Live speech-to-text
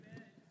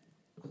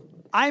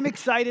I'm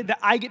excited that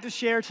I get to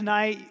share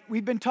tonight.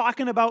 We've been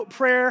talking about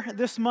prayer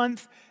this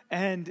month,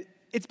 and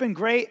it's been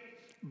great.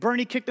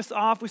 Bernie kicked us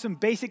off with some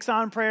basics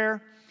on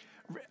prayer.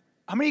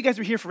 How many of you guys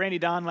were here for Randy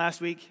Don last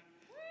week?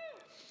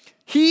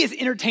 He is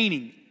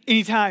entertaining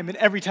anytime and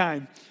every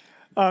time.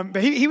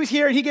 But he was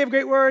here, and he gave a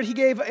great word. He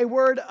gave a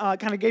word,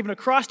 kind of gave an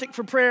acrostic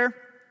for prayer.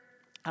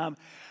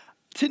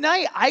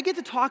 Tonight, I get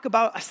to talk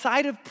about a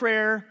side of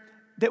prayer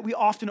that we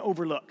often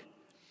overlook.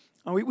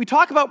 We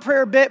talk about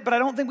prayer a bit, but I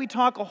don't think we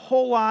talk a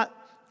whole lot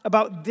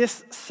about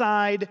this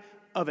side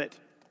of it.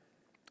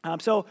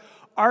 So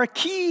our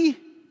key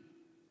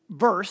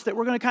verse that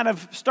we're going to kind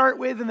of start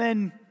with and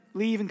then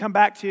leave and come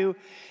back to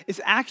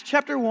is Acts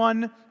chapter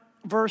 1,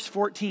 verse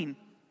 14.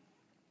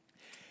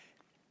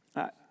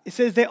 It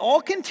says, they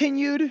all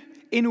continued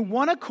in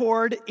one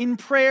accord in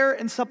prayer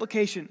and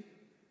supplication.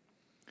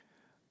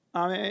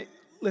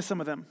 List some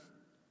of them.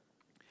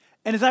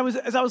 And as I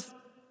was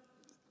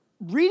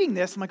reading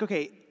this, I'm like,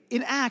 okay,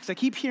 in Acts, I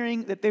keep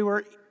hearing that they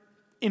were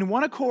in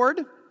one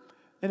accord,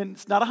 and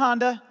it's not a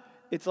Honda,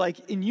 it's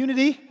like in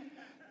unity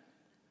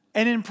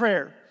and in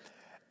prayer.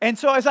 And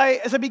so as I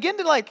begin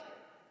to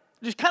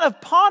just kind of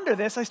ponder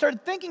this, I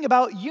started thinking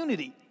about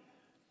unity.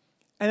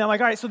 And I'm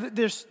like, all right, so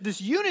there's this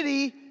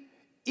unity,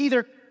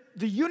 either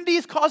the unity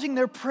is causing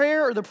their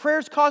prayer or the prayer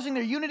is causing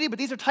their unity, but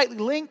these are tightly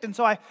linked. And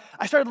so I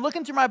started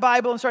looking through my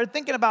Bible and started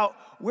thinking about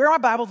where are my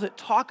Bibles that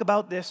talk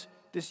about this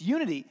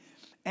unity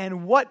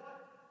and what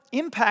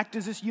impact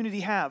does this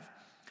unity have.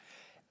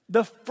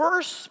 The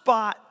first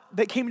spot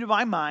that came to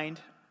my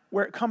mind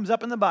where it comes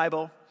up in the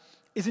Bible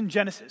is in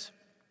Genesis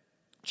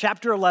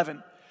chapter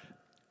 11.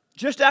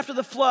 Just after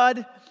the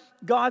flood,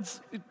 God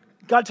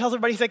tells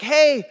everybody, he's like,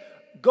 hey,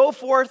 go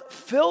forth,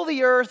 fill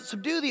the earth,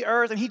 subdue the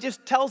earth, and he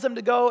just tells them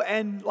to go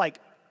and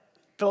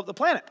fill up the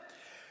planet.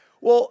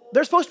 Well,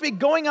 they're supposed to be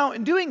going out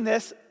and doing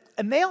this,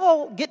 and they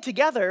all get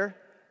together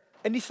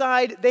and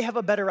decide they have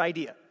a better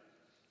idea.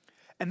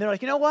 And they're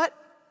like, you know what?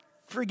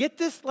 Forget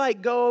this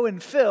go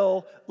and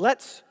fill,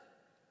 let's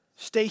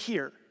stay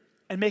here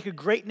and make a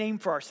great name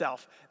for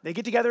ourselves. They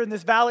get together in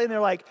this valley and they're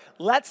like,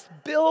 let's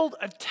build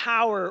a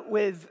tower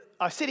with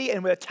a city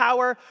and with a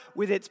tower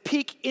with its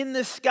peak in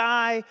the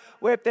sky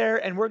way up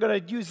there, and we're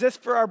going to use this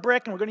for our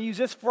brick and we're going to use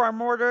this for our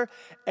mortar.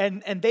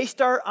 And they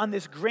start on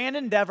this grand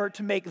endeavor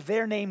to make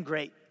their name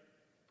great.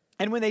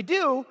 And when they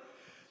do,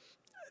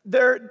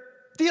 their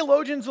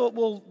theologians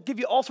will give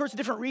you all sorts of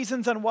different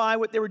reasons on why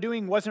what they were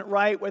doing wasn't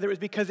right, whether it was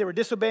because they were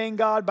disobeying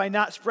God by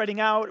not spreading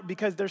out,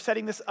 because they're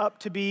setting this up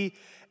to be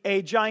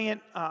a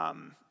giant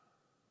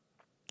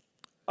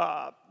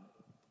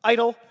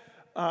idol,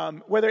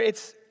 whether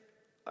it's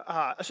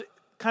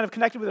kind of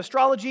connected with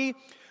astrology,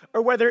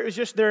 or whether it was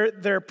just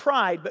their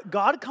pride. But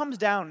God comes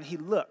down and he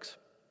looks.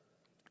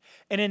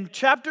 And in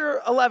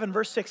chapter 11,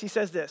 verse 6, he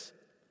says this,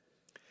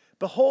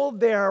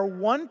 behold, they are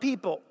one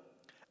people,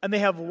 and they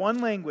have one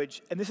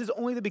language, and this is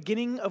only the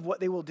beginning of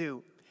what they will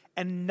do.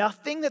 And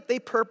nothing that they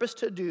purpose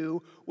to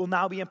do will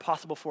now be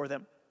impossible for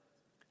them.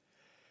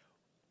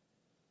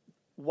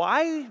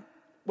 Why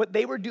what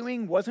they were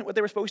doing wasn't what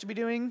they were supposed to be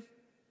doing?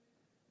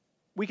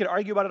 We could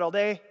argue about it all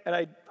day,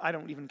 and I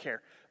don't even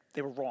care.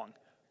 They were wrong.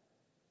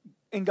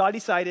 And God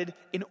decided,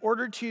 in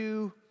order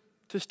to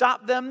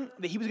stop them,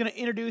 that he was going to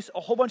introduce a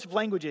whole bunch of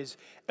languages.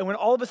 And when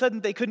all of a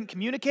sudden they couldn't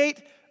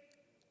communicate,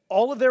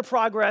 all of their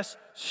progress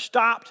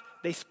stopped,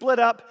 they split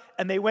up,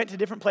 and they went to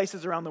different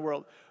places around the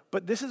world.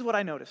 But this is what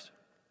I noticed.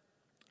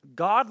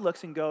 God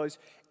looks and goes,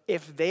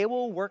 if they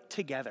will work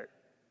together,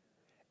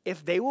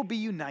 if they will be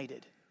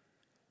united,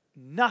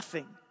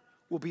 nothing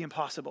will be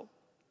impossible.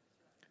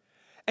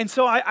 And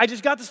so I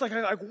just got this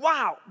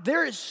wow,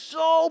 there is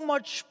so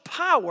much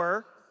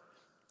power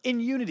in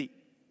unity.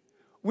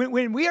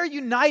 When we are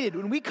united,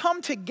 when we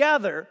come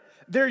together,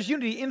 there's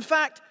unity. In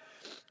fact,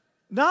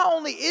 not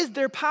only is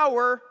there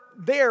power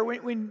there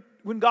when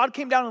God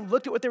came down and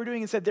looked at what they were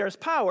doing and said there's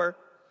power,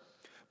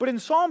 but in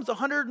Psalms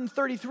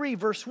 133,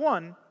 verse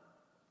 1,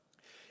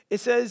 it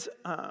says,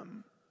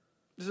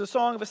 this is a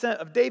song of ascent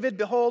of David,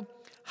 behold,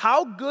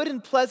 how good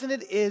and pleasant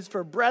it is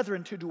for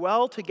brethren to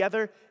dwell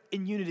together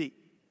in unity.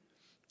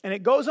 And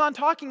it goes on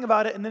talking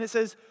about it, and then it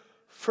says,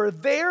 for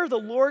there the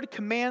Lord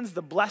commands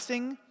the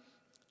blessing,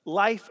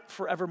 life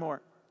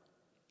forevermore.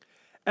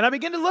 And I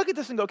begin to look at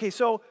this and go, okay,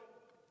 so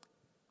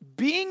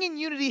being in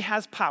unity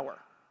has power.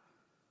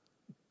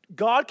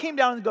 God came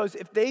down and goes,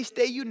 if they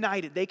stay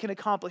united, they can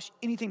accomplish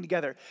anything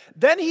together.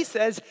 Then he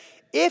says,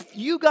 if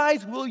you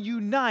guys will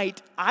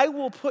unite, I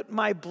will put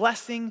my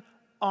blessing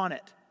on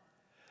it.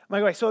 I'm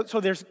like, okay,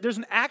 so there's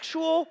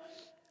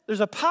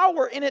a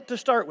power in it to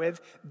start with.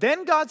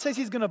 Then God says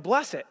he's going to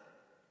bless it.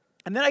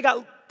 And then I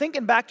got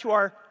thinking back to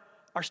our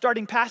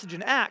starting passage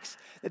in Acts,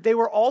 that they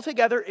were all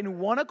together in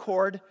one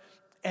accord,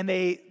 and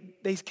they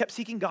kept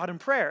seeking God in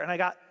prayer. And I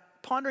got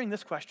pondering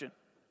this question.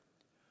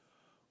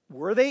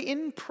 Were they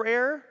in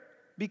prayer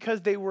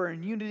because they were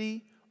in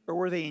unity, or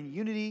were they in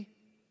unity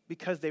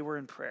because they were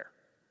in prayer?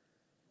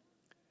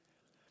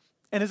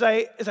 And as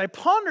I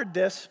pondered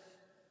this,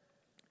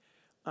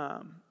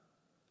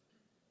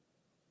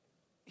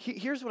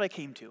 here's what I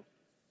came to.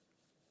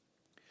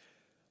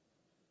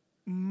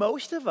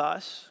 most of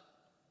us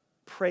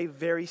pray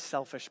very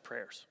selfish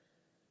prayers.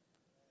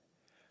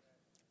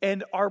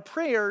 And our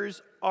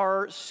prayers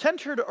are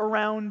centered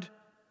around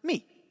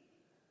me.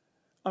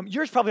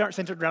 Yours probably aren't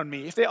centered around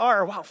me. If they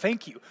are, wow,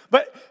 thank you.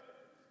 But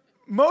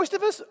most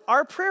of us,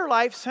 our prayer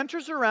life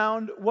centers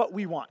around what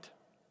we want.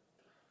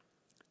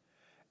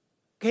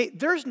 Okay,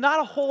 there's not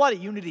a whole lot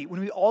of unity when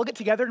we all get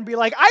together and be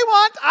like, I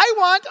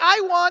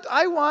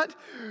want.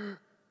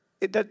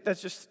 That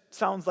just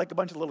sounds like a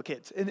bunch of little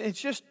kids. And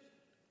it's just,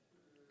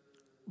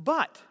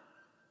 but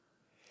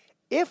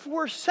if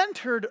we're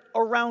centered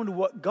around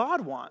what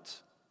God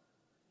wants,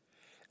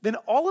 then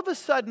all of a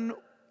sudden,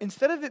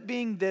 instead of it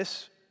being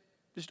this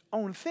just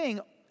own thing,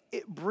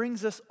 it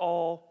brings us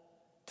all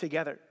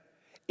together.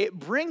 It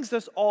brings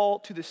us all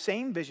to the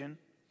same vision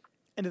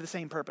and to the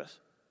same purpose.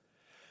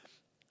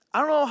 I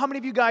don't know how many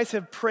of you guys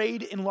have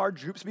prayed in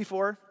large groups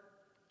before,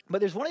 but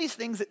there's one of these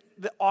things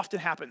that often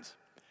happens.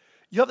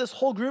 You have this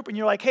whole group and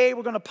you're like, hey,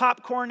 we're going to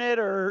popcorn it,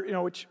 or,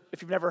 which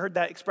if you've never heard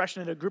that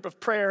expression in a group of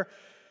prayer,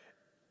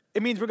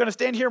 it means we're going to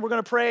stand here and we're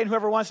going to pray, and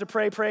whoever wants to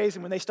pray, prays,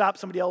 and when they stop,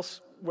 somebody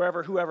else,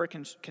 whoever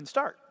can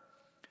start.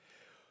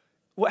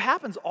 What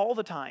happens all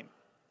the time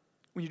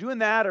when you're doing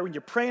that, or when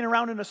you're praying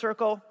around in a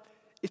circle,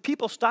 is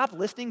people stop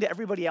listening to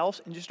everybody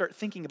else and just start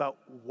thinking about,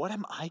 what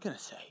am I going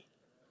to say?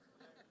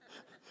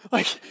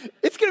 Like,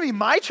 it's going to be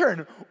my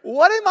turn.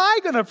 What am I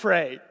going to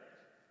pray?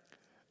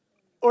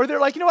 Or they're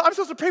like, I'm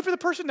supposed to pray for the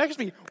person next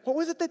to me. What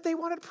was it that they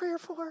wanted prayer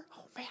for?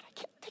 Oh, man, I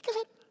can't think of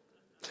it.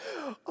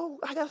 Oh,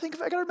 I got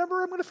to remember,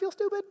 or I'm going to feel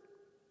stupid.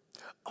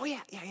 Oh, yeah.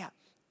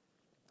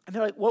 And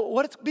they're like, well,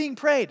 what's being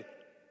prayed?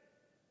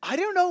 I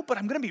don't know, but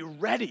I'm going to be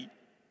ready.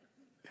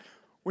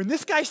 When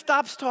this guy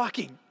stops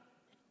talking,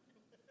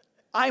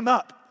 I'm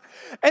up.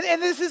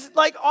 And this is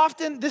like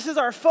often, this is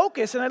our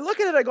focus. And I look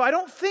at it, I go, I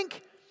don't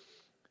think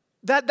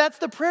that's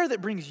the prayer that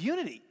brings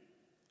unity.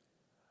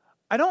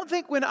 I don't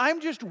think when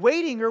I'm just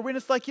waiting, or when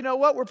it's like,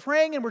 we're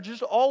praying and we're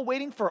just all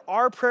waiting for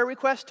our prayer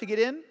request to get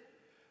in, I'm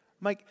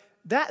like,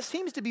 that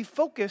seems to be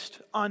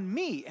focused on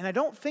me, and I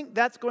don't think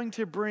that's going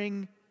to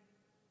bring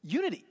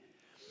unity.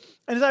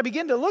 And as I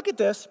begin to look at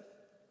this,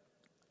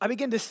 I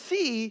begin to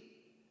see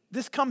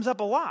this comes up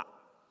a lot.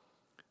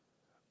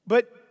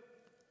 But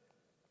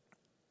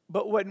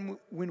when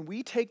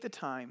we take the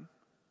time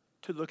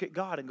to look at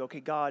God and go, okay,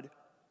 God,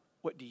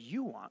 what do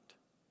you want?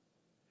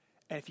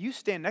 And if you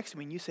stand next to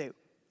me and you say,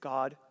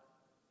 God,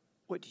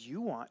 what do you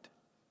want?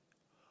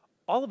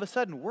 All of a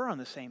sudden, we're on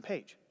the same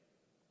page.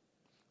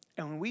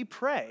 And when we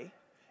pray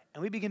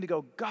and we begin to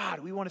go,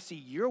 God, we want to see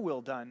your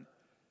will done,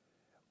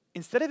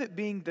 instead of it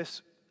being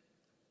this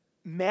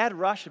mad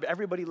rush of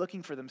everybody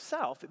looking for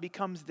themselves, it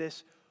becomes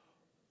this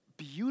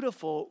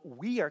beautiful,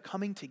 we are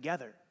coming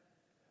together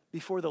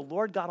before the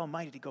Lord God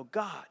Almighty to go,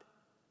 God,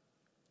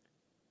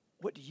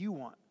 what do you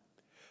want?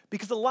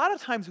 Because a lot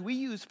of times we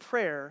use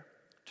prayer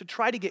to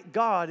try to get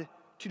God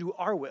to do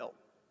our will,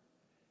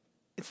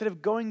 instead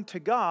of going to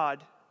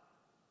God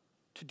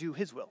to do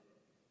his will.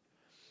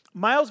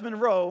 Miles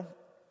Monroe,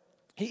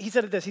 he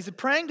said this. He said,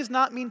 praying does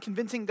not mean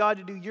convincing God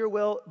to do your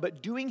will,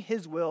 but doing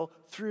his will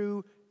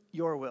through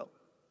your will.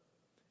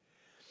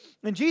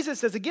 And Jesus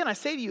says, again, I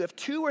say to you, if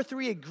 2 or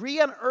 3 agree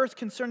on earth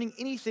concerning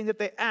anything that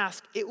they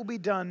ask, it will be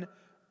done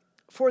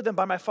for them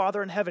by my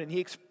Father in heaven. And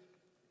he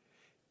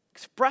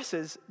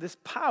expresses this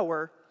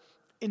power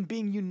in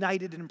being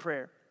united in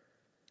prayer.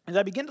 As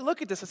I begin to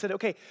look at this, I said,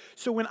 okay,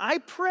 so when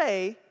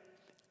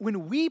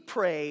we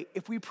pray,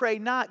 if we pray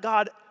not,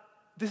 God,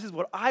 this is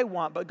what I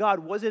want, but God,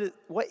 what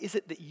is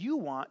it that you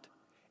want?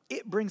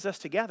 It brings us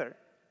together.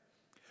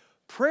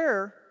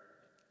 Prayer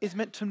is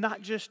meant to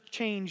not just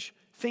change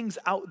things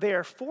out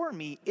there for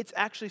me, it's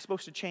actually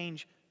supposed to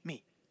change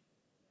me.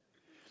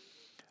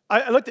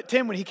 I looked at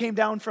Tim when he came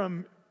down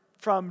from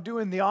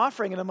doing the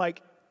offering, and I'm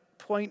like,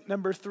 point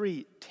number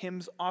 3,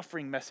 Tim's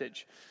offering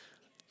message.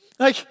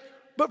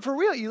 But for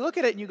real, you look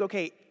at it and you go,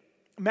 okay,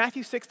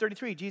 Matthew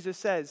 6:33, Jesus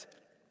says,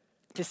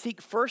 to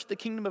seek first the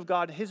kingdom of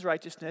God and his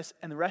righteousness,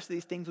 and the rest of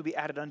these things will be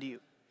added unto you.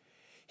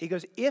 He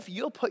goes, if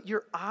you'll put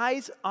your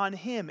eyes on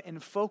him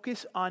and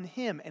focus on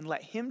him and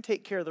let him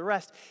take care of the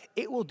rest,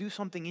 it will do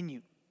something in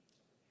you.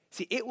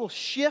 See, it will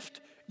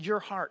shift your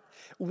heart.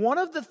 One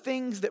of the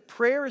things that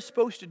prayer is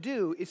supposed to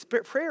do is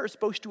prayer is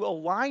supposed to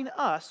align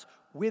us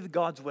with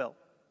God's will.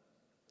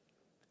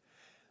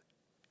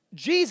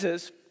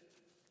 Jesus,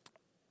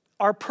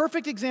 our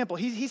perfect example,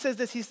 he says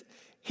this,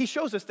 he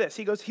shows us this.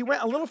 He goes, he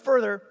went a little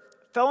further,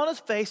 fell on his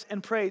face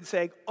and prayed,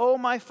 saying, oh,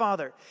 my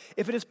Father,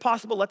 if it is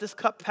possible, let this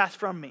cup pass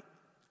from me.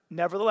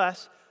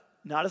 Nevertheless,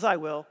 not as I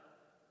will,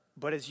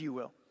 but as you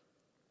will.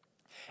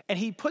 And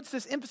he puts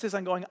this emphasis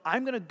on going,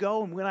 I'm going to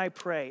go, and when I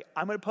pray,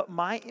 I'm going to put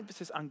my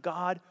emphasis on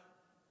God,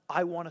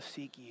 I want to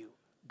seek you.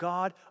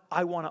 God,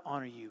 I want to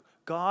honor you.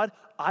 God,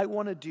 I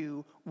want to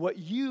do what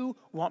you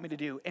want me to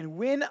do. And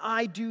when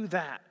I do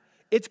that,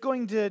 it's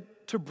going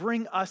to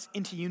bring us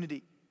into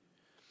unity.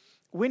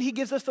 When he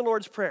gives us the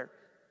Lord's Prayer,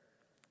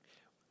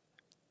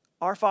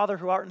 our Father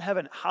who art in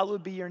heaven,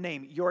 hallowed be your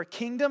name. Your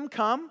kingdom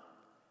come,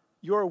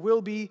 your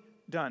will be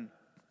done.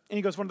 And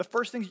he goes, one of the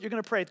first things you're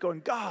going to pray is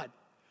going, God,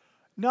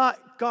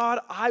 Not, God,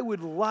 I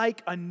would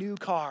like a new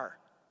car.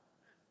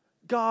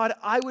 God,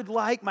 I would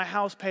like my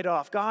house paid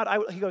off. God,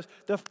 he goes,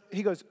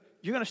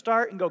 you're going to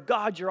start and go,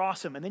 God, you're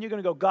awesome. And then you're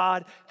going to go,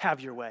 God,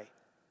 have your way.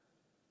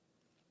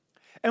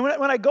 And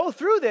when I go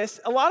through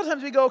this, a lot of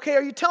times we go, okay,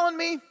 are you telling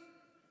me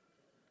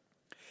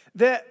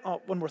that,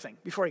 one more thing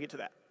before I get to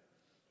that.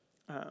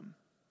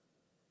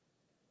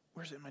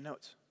 Where's it in my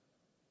notes?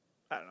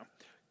 I don't know.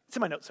 It's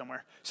in my notes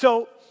somewhere.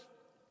 So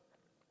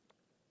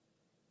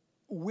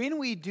when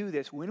we do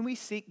this, when we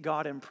seek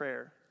God in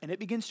prayer, and it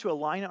begins to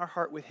align our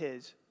heart with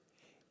his,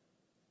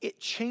 it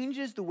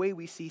changes the way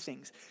we see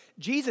things.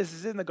 Jesus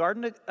is in the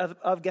Garden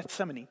of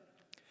Gethsemane.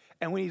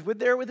 And when he's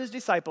there with his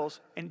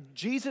disciples, and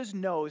Jesus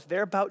knows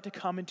they're about to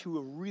come into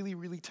a really,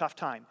 really tough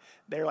time.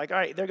 They're like, all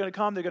right, they're going to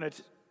come, they're going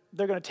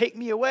to take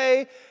me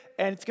away,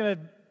 and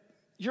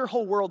your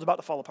whole world's about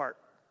to fall apart.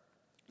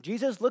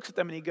 Jesus looks at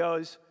them and he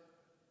goes,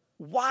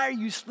 why are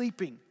you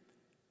sleeping?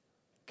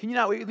 Can you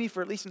not wait with me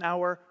for at least an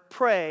hour?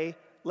 Pray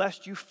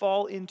lest you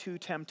fall into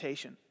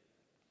temptation.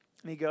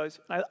 And he goes,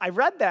 I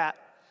read that.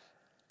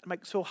 I'm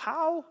like, so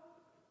how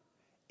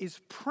is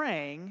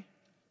praying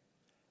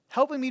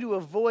helping me to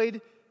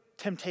avoid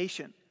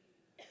temptation?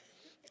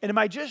 And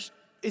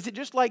is it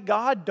just like,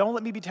 God, don't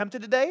let me be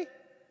tempted today?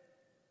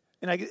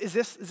 And is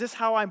this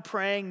how I'm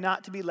praying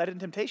not to be led in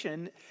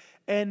temptation?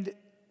 And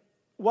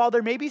while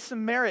there may be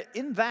some merit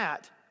in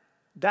that,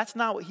 that's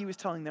not what he was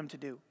telling them to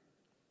do.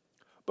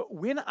 But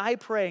when I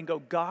pray and go,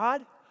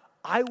 God,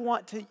 I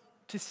want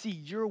to see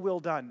your will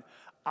done,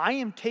 I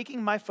am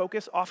taking my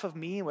focus off of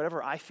me and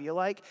whatever I feel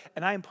like,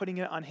 and I am putting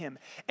it on him.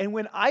 And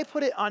when I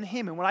put it on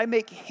him, and when I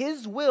make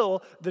his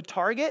will the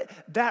target,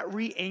 that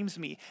re-aims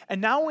me. And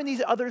now when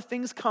these other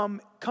things come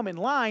in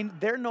line,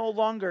 they're no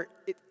longer,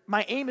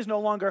 my aim is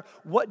no longer,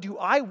 what do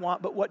I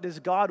want, but what does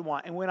God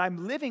want? And when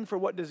I'm living for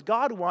what does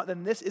God want,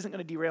 then this isn't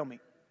going to derail me.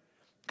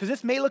 Because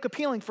this may look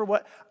appealing for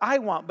what I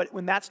want, but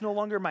when that's no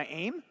longer my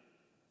aim,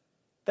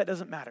 that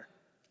doesn't matter.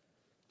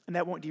 And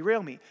that won't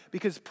derail me,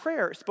 because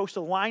prayer is supposed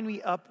to line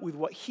me up with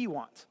what he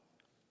wants.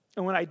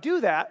 And when I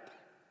do that,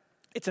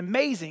 it's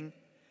amazing.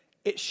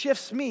 It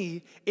shifts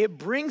me. It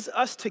brings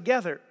us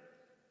together.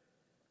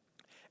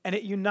 And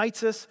it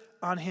unites us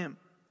on him.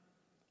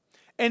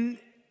 And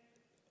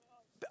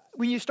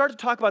when you start to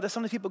talk about this,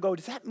 some people go,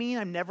 does that mean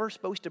I'm never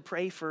supposed to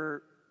pray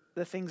for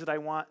the things that I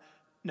want?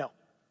 No.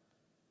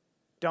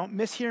 Don't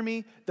mishear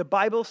me. The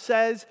Bible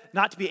says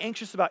not to be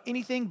anxious about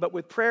anything, but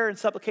with prayer and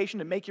supplication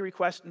to make your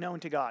request known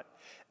to God.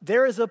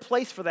 There is a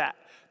place for that.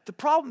 The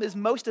problem is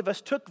most of us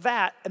took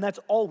that and that's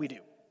all we do.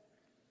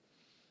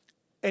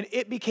 And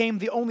it became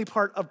the only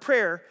part of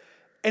prayer,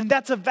 and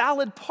that's a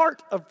valid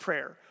part of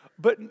prayer.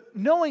 But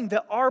knowing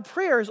that our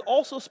prayer is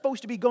also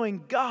supposed to be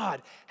going,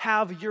 God,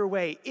 have your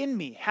way in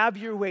me, have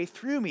your way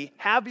through me,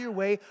 have your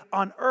way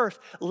on earth.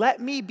 Let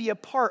me be a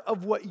part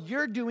of what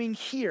you're doing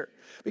here,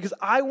 because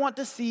I want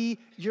to see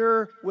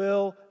your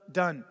will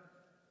done.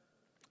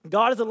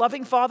 God is a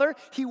loving Father.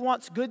 He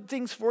wants good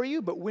things for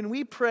you, but when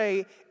we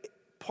pray,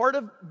 part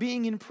of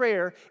being in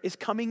prayer is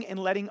coming and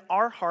letting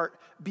our heart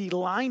be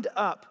lined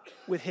up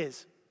with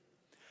his.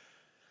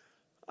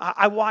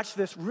 I watched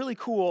this really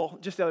cool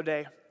just the other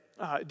day.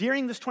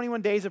 During this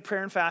 21 days of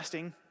prayer and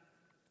fasting,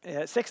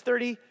 at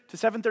 6:30 to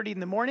 7:30 in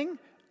the morning,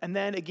 and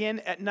then again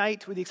at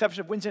night, with the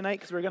exception of Wednesday night,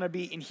 because we're going to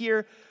be in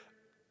here,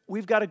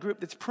 we've got a group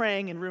that's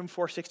praying in room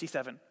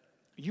 467.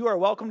 You are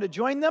welcome to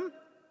join them.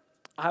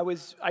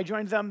 I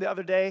joined them the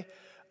other day,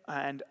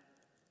 and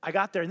I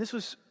got there, and this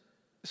was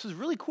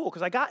really cool,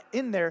 because I got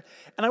in there,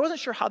 and I wasn't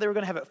sure how they were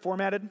going to have it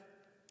formatted.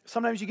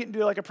 Sometimes you get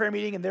into like a prayer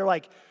meeting, and they're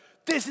like,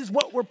 this is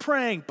what we're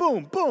praying,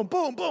 boom, boom,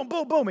 boom, boom,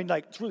 boom, boom, and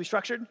like, it's really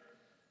structured.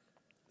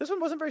 This one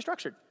wasn't very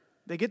structured.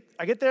 I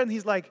get there, and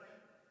he's like,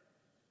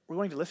 we're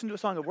going to listen to a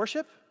song of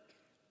worship,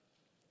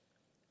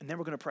 and then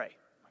we're going to pray.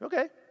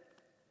 Okay.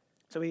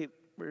 So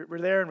we're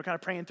there, and we're kind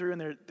of praying through,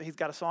 and he's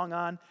got a song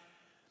on.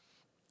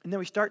 And then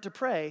we start to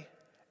pray,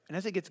 and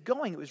as it gets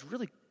going, it was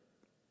really,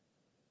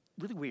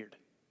 really weird,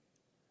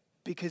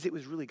 because it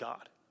was really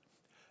God.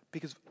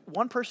 Because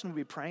one person would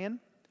be praying,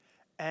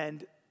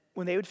 and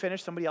when they would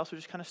finish, somebody else would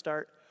just kind of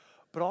start.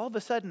 But all of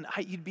a sudden,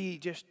 you'd be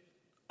just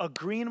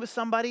agreeing with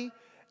somebody.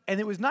 And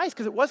it was nice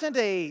because it wasn't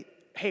hey,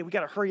 we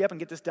got to hurry up and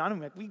get this done.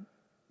 And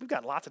we've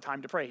got lots of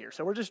time to pray here.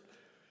 So we're just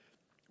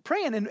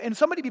praying. And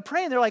somebody be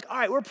praying. They're like, all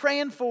right, we're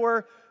praying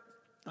for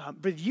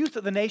the youth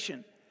of the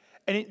nation.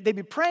 And they'd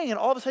be praying, and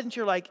all of a sudden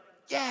you're like,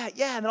 yeah.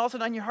 And then all of a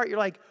sudden on your heart, you're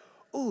like,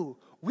 ooh,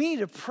 we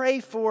need to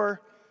pray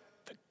for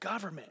the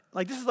government.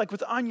 Like, this is like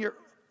what's on your,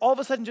 all of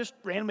a sudden just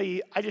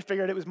randomly, I just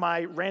figured it was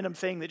my random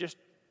thing that just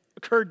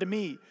occurred to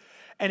me.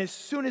 And as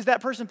soon as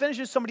that person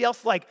finishes, somebody else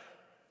is like,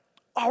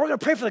 oh, we're going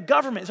to pray for the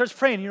government. And starts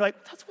praying. And you're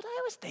like, that's what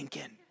I was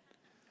thinking.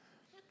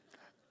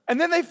 And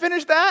then they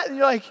finish that, and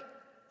you're like,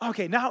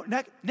 okay, now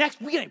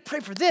next we're going to pray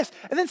for this.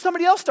 And then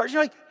somebody else starts. And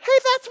you're like, hey,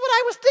 that's what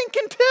I was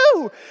thinking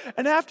too.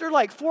 And after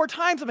like 4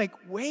 times, I'm like,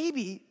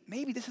 maybe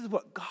this is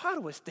what God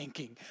was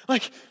thinking.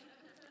 Like,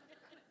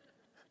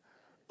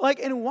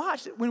 and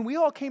watch, when we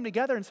all came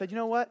together and said, you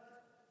know what?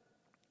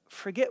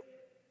 Forget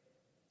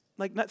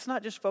Like, let's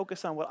not just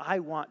focus on what I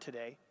want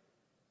today.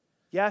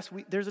 Yes,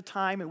 there's a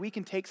time, and we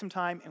can take some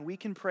time, and we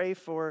can pray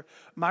for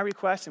my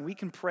requests, and we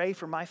can pray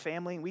for my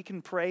family, and we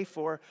can pray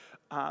for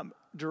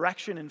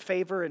direction and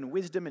favor and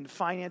wisdom and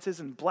finances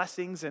and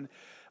blessings and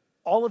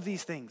all of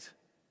these things.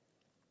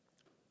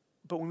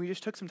 But when we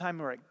just took some time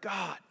and we're like,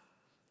 God,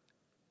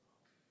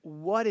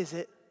 what is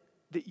it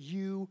that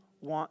you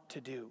want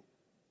to do?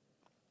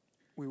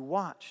 We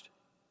watched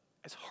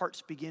as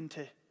hearts begin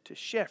to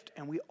shift,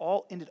 and we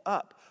all ended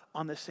up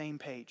on the same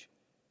page.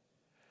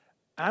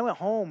 And I went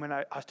home, and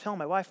I was telling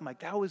my wife, I'm like,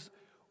 that was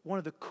one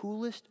of the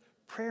coolest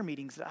prayer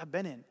meetings that I've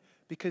been in,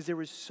 because there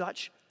was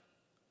such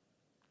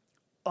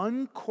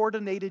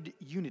uncoordinated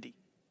unity.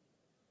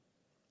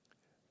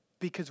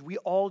 Because we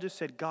all just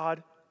said,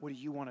 God, what do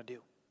you want to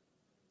do?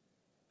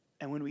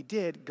 And when we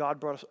did, God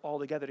brought us all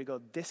together to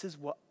go, this is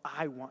what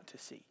I want to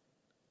see.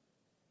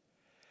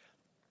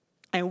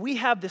 And we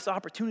have this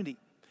opportunity.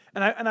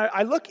 And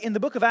I look in the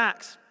book of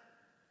Acts,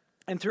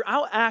 and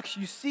throughout Acts,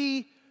 you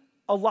see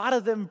a lot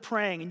of them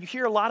praying, and you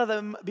hear a lot of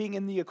them being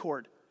in the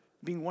accord,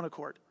 being one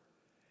accord.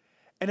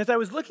 And as I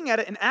was looking at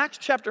it in Acts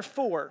chapter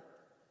 4, it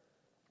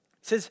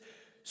says,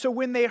 so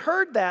when they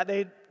heard that,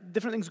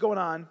 different things going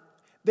on,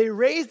 they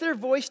raised their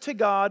voice to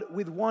God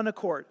with one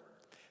accord.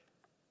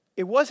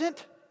 It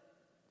wasn't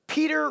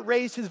Peter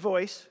raised his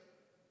voice.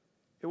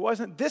 It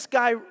wasn't this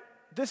guy,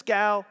 this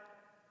gal.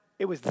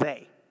 It was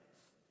they.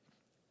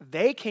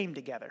 They came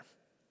together.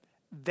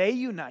 They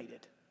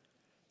united.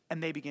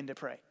 And they began to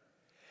pray.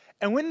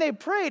 And when they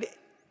prayed,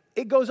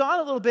 it goes on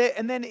a little bit.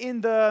 And then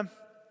in the,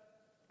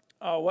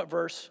 what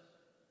verse?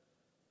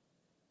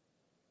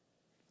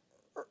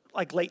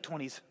 Like late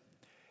 20s.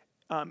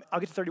 I'll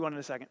get to 31 in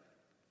a second.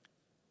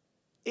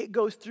 It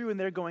goes through and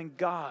they're going,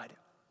 God,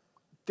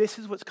 this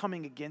is what's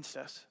coming against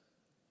us.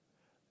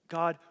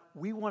 God,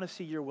 we want to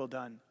see your will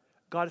done.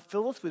 God,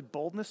 fill us with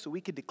boldness so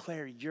we could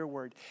declare your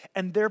word.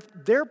 And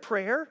their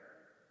prayer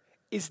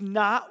is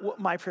not what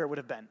my prayer would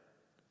have been.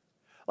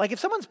 Like if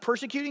someone's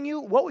persecuting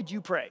you, what would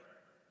you pray?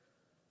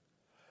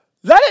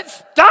 Let it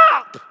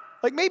stop!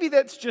 Like maybe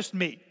that's just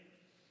me.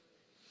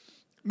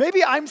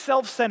 Maybe I'm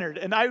self-centered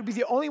and I would be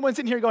the only one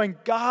sitting here going,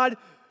 God,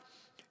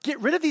 get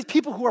rid of these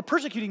people who are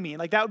persecuting me. And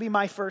like that would be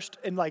my first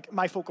and like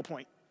my focal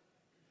point.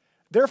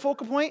 Their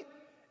focal point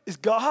is,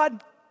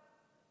 God,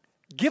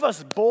 give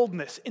us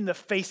boldness in the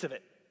face of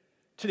it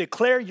to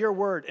declare your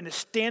word and to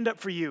stand up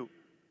for you.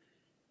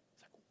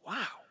 It's like,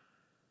 wow.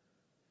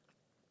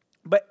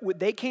 But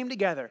they came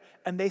together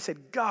and they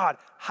said, God,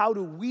 how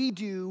do we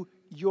do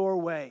your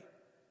way?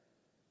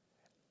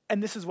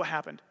 And this is what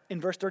happened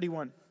in verse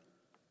 31.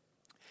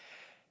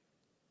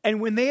 And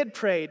when they had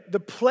prayed,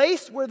 the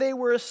place where they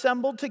were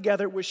assembled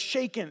together was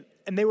shaken,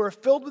 and they were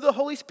filled with the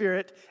Holy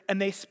Spirit,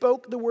 and they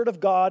spoke the word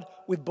of God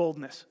with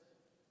boldness.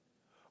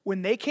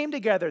 When they came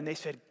together and they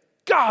said,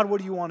 God, what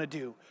do you want to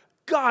do?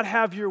 God,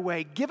 have your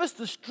way. Give us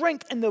the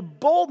strength and the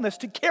boldness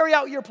to carry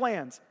out your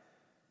plans.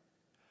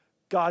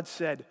 God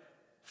said,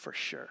 for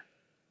sure.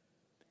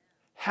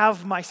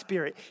 Have my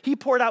spirit. He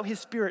poured out his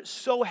spirit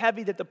so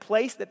heavy that the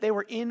place that they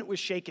were in was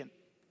shaken.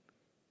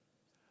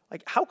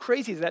 Like, how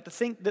crazy is that to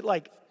think that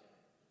like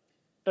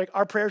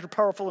our prayers were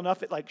powerful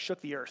enough it like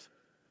shook the earth?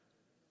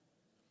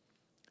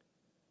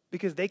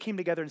 Because they came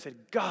together and said,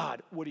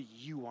 God, what do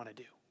you want to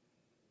do?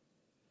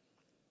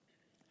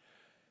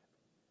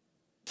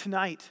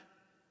 Tonight,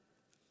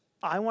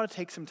 I want to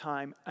take some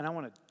time and I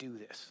want to do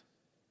this.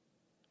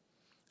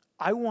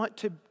 I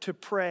want to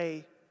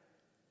pray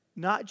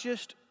not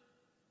just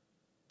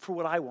for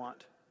what I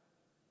want,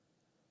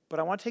 but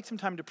I want to take some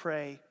time to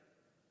pray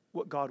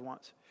what God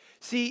wants.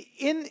 See,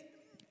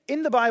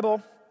 in the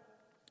Bible,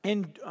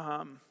 it's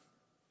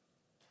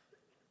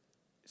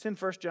in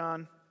 1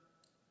 John,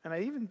 and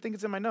I even think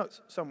it's in my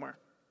notes somewhere.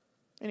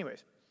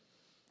 Anyways,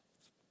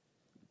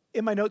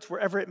 in my notes,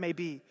 wherever it may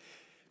be,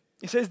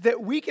 it says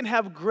that we can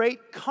have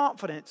great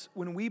confidence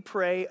when we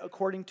pray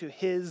according to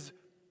his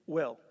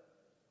will.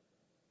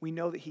 We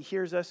know that he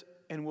hears us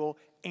and will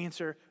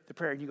answer the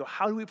prayer. And you go,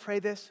 how do we pray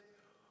this?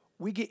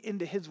 We get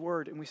into his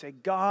word and we say,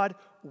 God,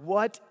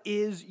 what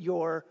is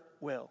your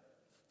will?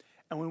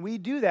 And when we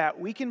do that,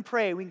 we can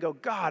pray. We can go,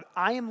 God,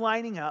 I am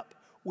lining up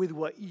with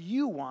what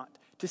you want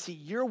to see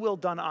your will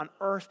done on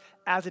earth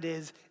as it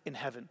is in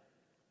heaven.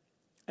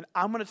 And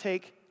we are going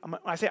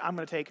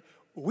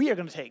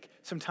to take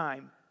some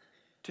time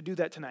to do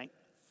that tonight.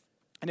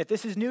 And if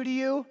this is new to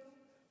you,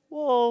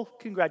 well,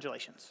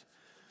 congratulations.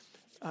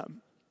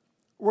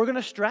 We're going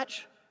to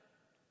stretch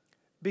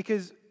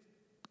because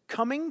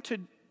coming to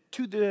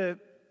the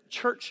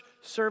church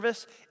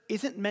service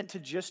isn't meant to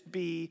just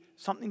be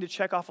something to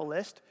check off a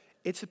list.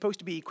 It's supposed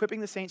to be equipping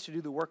the saints to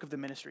do the work of the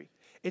ministry.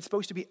 It's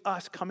supposed to be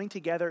us coming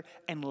together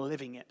and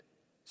living it.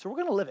 So we're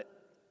going to live it.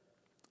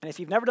 And if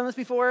you've never done this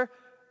before,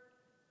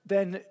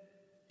 then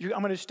I'm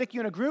going to stick you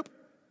in a group,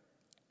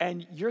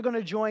 and you're going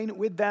to join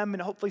with them,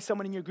 and hopefully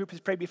someone in your group has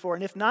prayed before.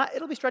 And if not,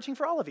 it'll be stretching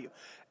for all of you.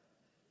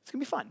 It's going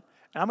to be fun.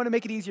 And I'm going to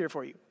make it easier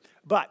for you.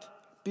 But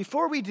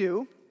before we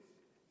do,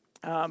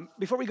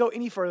 before we go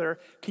any further,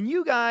 can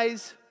you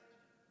guys,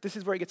 this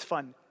is where it gets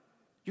fun.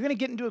 you're going to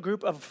get into a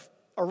group of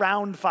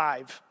around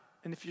 5.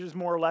 And if there's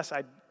more or less,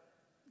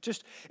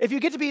 if you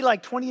get to be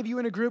like 20 of you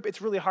in a group,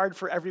 it's really hard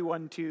for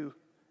everyone to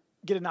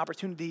get an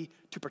opportunity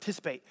to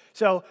participate.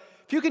 So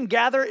if you can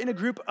gather in a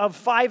group of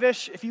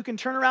 5-ish, if you can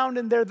turn around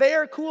and they're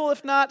there, cool.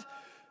 If not,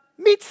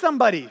 meet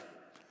somebody.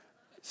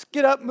 Just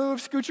get up, move,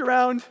 scooch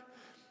around.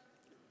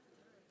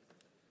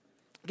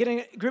 Get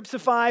in groups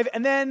of 5.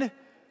 And then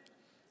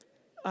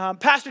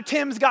Pastor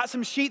Tim's got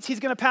some sheets he's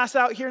going to pass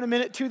out here in a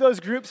minute to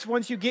those groups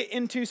once you get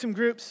into some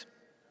groups.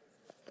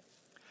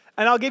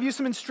 And I'll give you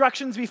some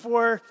instructions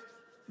before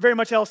very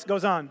much else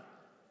goes on.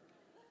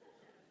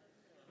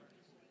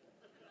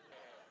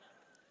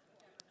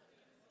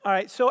 All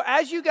right, so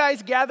as you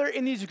guys gather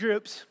in these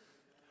groups,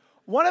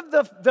 one of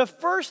the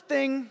first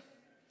thing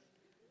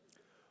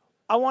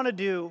I want to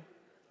do,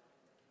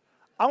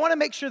 I want to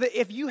make sure that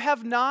if you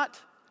have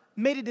not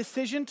made a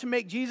decision to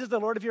make Jesus the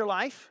Lord of your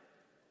life,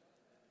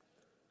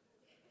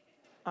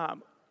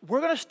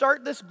 we're going to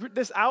start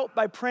this out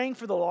by praying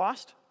for the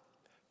lost,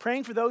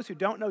 praying for those who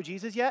don't know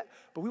Jesus yet,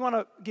 but we want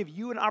to give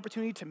you an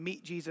opportunity to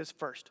meet Jesus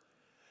first.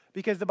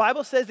 Because the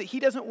Bible says that he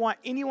doesn't want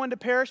anyone to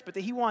perish, but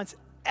that he wants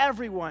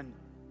everyone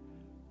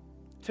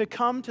to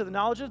come to the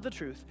knowledge of the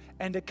truth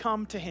and to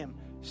come to him.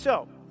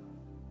 So,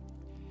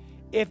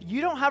 if you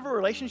don't have a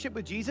relationship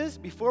with Jesus,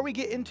 before we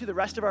get into the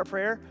rest of our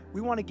prayer,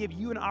 we want to give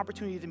you an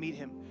opportunity to meet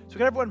him. So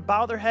can everyone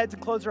bow their heads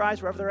and close their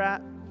eyes wherever they're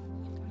at?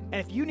 And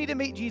if you need to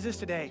meet Jesus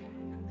today,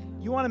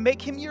 you want to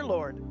make him your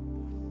Lord,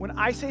 when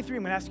I say 3,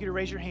 I'm going to ask you to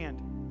raise your hand.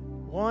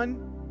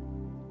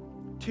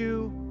 1,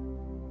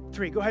 2,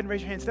 3. Go ahead and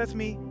raise your hand. So that's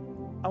me.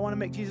 I want to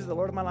make Jesus the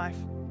Lord of my life.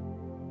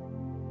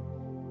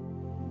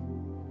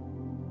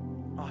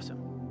 Awesome.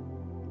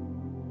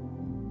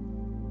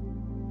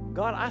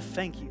 God, I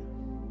thank you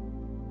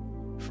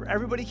for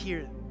everybody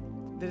here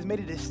that has made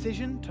a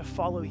decision to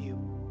follow you.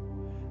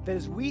 That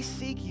as we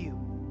seek you,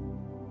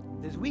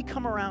 that as we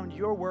come around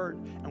your word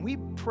and we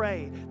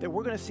pray that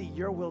we're going to see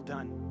your will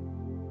done.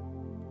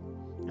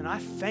 And I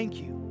thank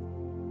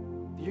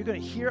you that you're going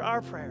to hear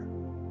our prayer.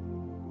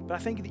 But I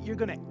thank you that you're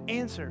going to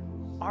answer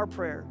our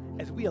prayer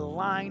as we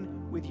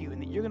align with you and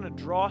that you're going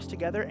to draw us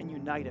together and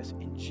unite us.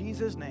 In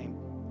Jesus' name,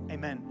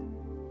 amen.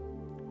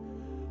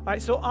 All right,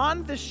 so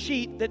on the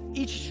sheet that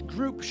each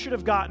group should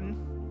have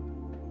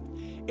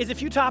gotten is a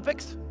few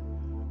topics.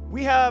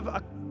 We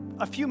have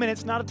a few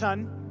minutes, not a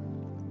ton.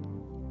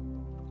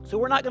 So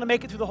we're not going to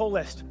make it through the whole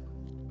list.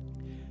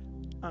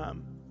 I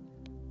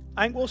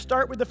think we'll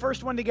start with the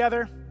first one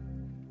together.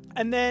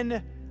 And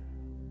then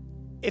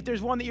if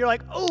there's one that you're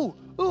like, ooh,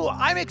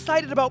 I'm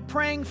excited about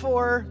praying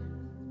for,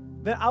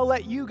 then I'll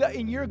let you,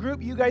 in your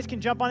group, you guys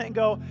can jump on it and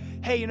go,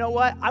 hey, you know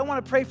what? I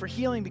want to pray for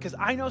healing because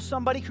I know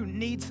somebody who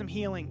needs some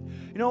healing.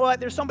 You know what?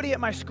 There's somebody at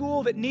my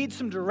school that needs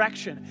some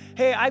direction.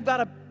 Hey, I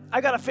got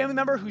a family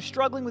member who's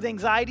struggling with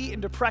anxiety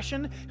and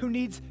depression, who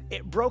needs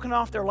it broken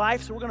off their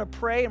life. So we're going to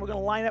pray and we're going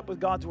to line up with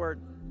God's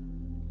word.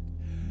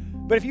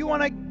 But if you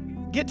want to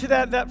get to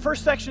that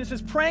first section, it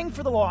says praying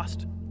for the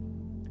lost.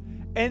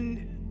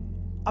 And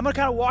I'm going to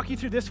kind of walk you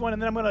through this one,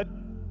 and then I'm going to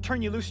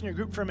turn you loose in your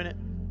group for a minute.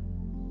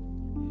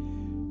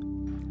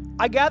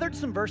 I gathered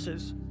some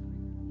verses.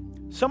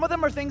 Some of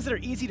them are things that are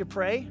easy to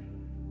pray.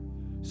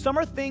 Some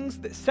are things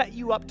that set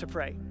you up to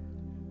pray.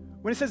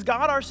 When it says,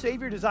 God, our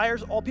Savior,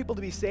 desires all people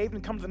to be saved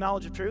and come to the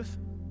knowledge of truth,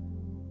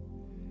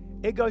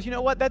 it goes, you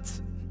know what?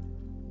 That's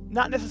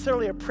not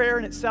necessarily a prayer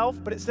in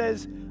itself, but it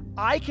says,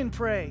 I can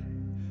pray.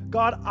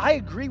 God, I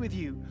agree with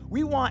you.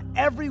 We want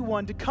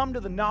everyone to come to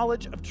the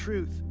knowledge of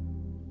truth.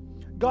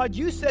 God,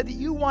 you said that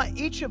you want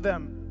each of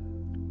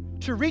them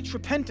to reach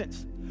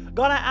repentance.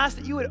 God, I ask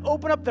that you would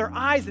open up their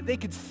eyes, that they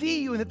could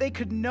see you and that they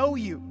could know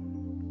you.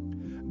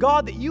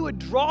 God, that you would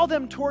draw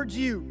them towards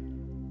you.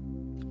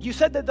 You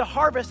said that the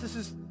harvest, this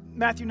is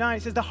Matthew 9,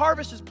 it says, the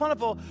harvest is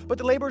plentiful, but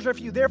the laborers are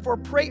few. Therefore,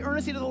 pray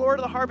earnestly to the Lord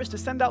of the harvest to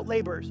send out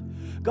laborers.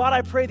 God,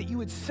 I pray that you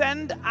would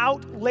send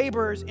out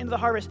laborers into the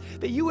harvest,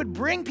 that you would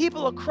bring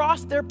people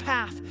across their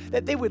path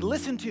that they would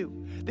listen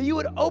to, that you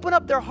would open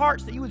up their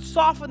hearts, that you would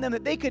soften them,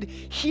 that they could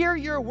hear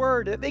your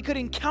word, that they could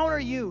encounter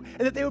you,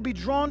 and that they would be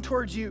drawn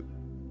towards you.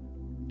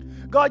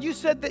 God, you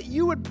said that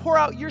you would pour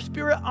out your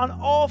spirit on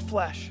all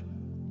flesh,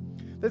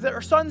 that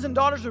our sons and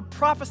daughters would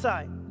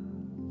prophesy,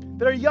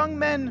 that our young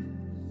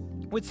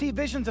men would see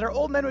visions, that our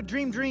old men would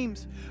dream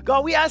dreams.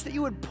 God, we ask that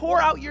you would pour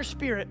out your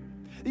spirit,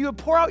 that you would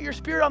pour out your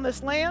spirit on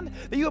this land,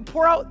 that you would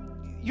pour out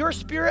your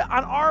spirit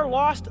on our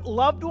lost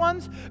loved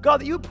ones. God,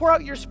 that you would pour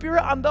out your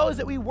spirit on those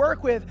that we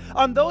work with,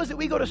 on those that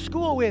we go to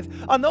school with,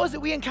 on those that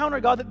we encounter,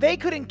 God, that they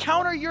could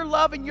encounter your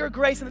love and your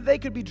grace and that they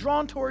could be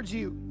drawn towards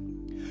you.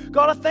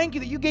 God, I thank you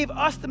that you gave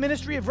us the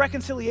ministry of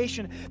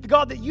reconciliation.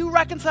 God, that you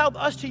reconciled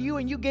us to you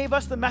and you gave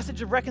us the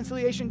message of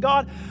reconciliation.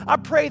 God, I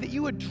pray that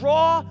you would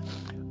draw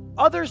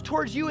others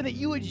towards you and that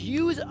you would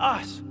use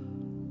us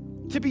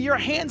to be your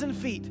hands and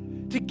feet,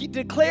 to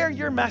declare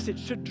your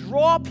message, to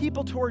draw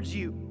people towards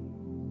you.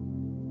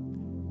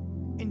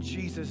 In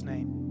Jesus'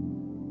 name.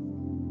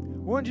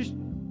 We want to just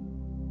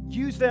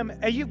use them.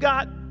 And you've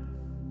got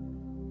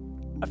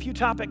a few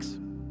topics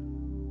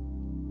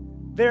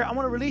there, I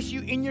want to release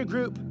you in your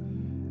group.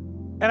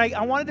 And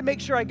I wanted to make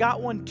sure I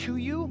got one to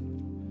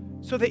you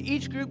so that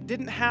each group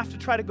didn't have to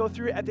try to go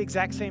through it at the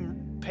exact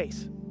same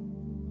pace.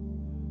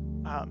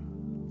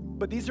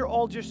 But these are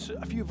all just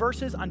a few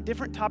verses on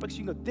different topics.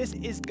 You can go, this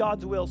is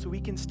God's will, so we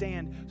can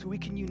stand, so we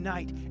can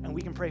unite, and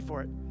we can pray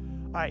for it.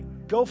 All right,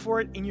 go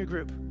for it in your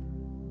group.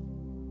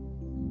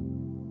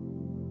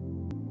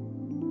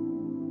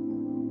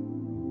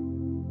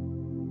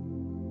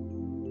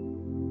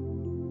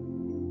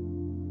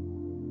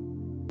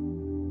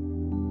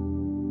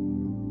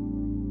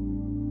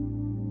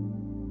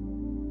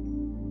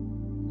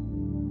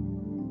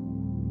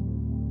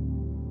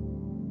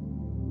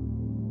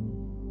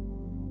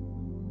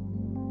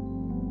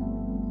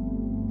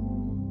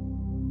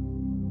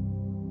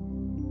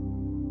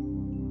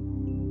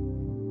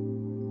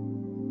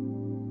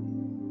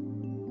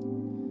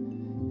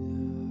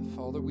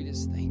 Father, we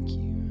just thank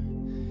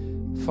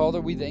you.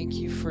 Father, we thank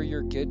you for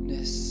your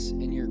goodness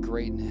and your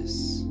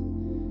greatness.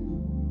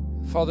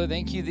 Father,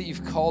 thank you that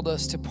you've called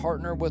us to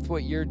partner with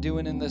what you're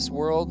doing in this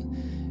world.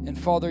 And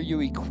Father,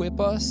 you equip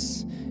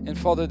us. And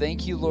Father,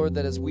 thank you, Lord,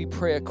 that as we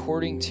pray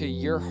according to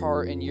your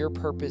heart and your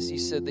purpose, you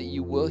said that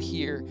you will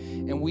hear,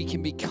 and we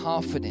can be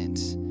confident.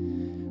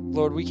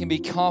 Lord, we can be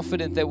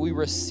confident that we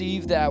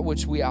receive that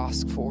which we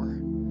ask for.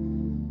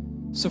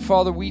 So,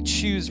 Father, we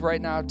choose right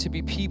now to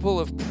be people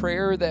of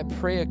prayer that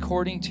pray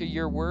according to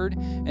your word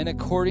and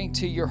according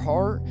to your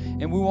heart.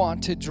 And we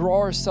want to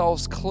draw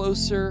ourselves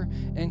closer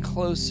and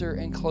closer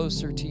and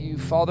closer to you.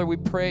 Father, we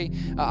pray,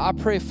 I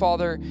pray,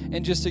 Father,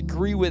 and just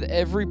agree with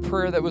every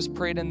prayer that was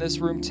prayed in this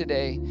room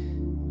today.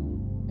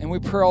 And we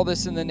pray all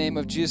this in the name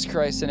of Jesus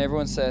Christ. And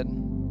everyone said,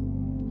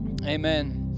 amen.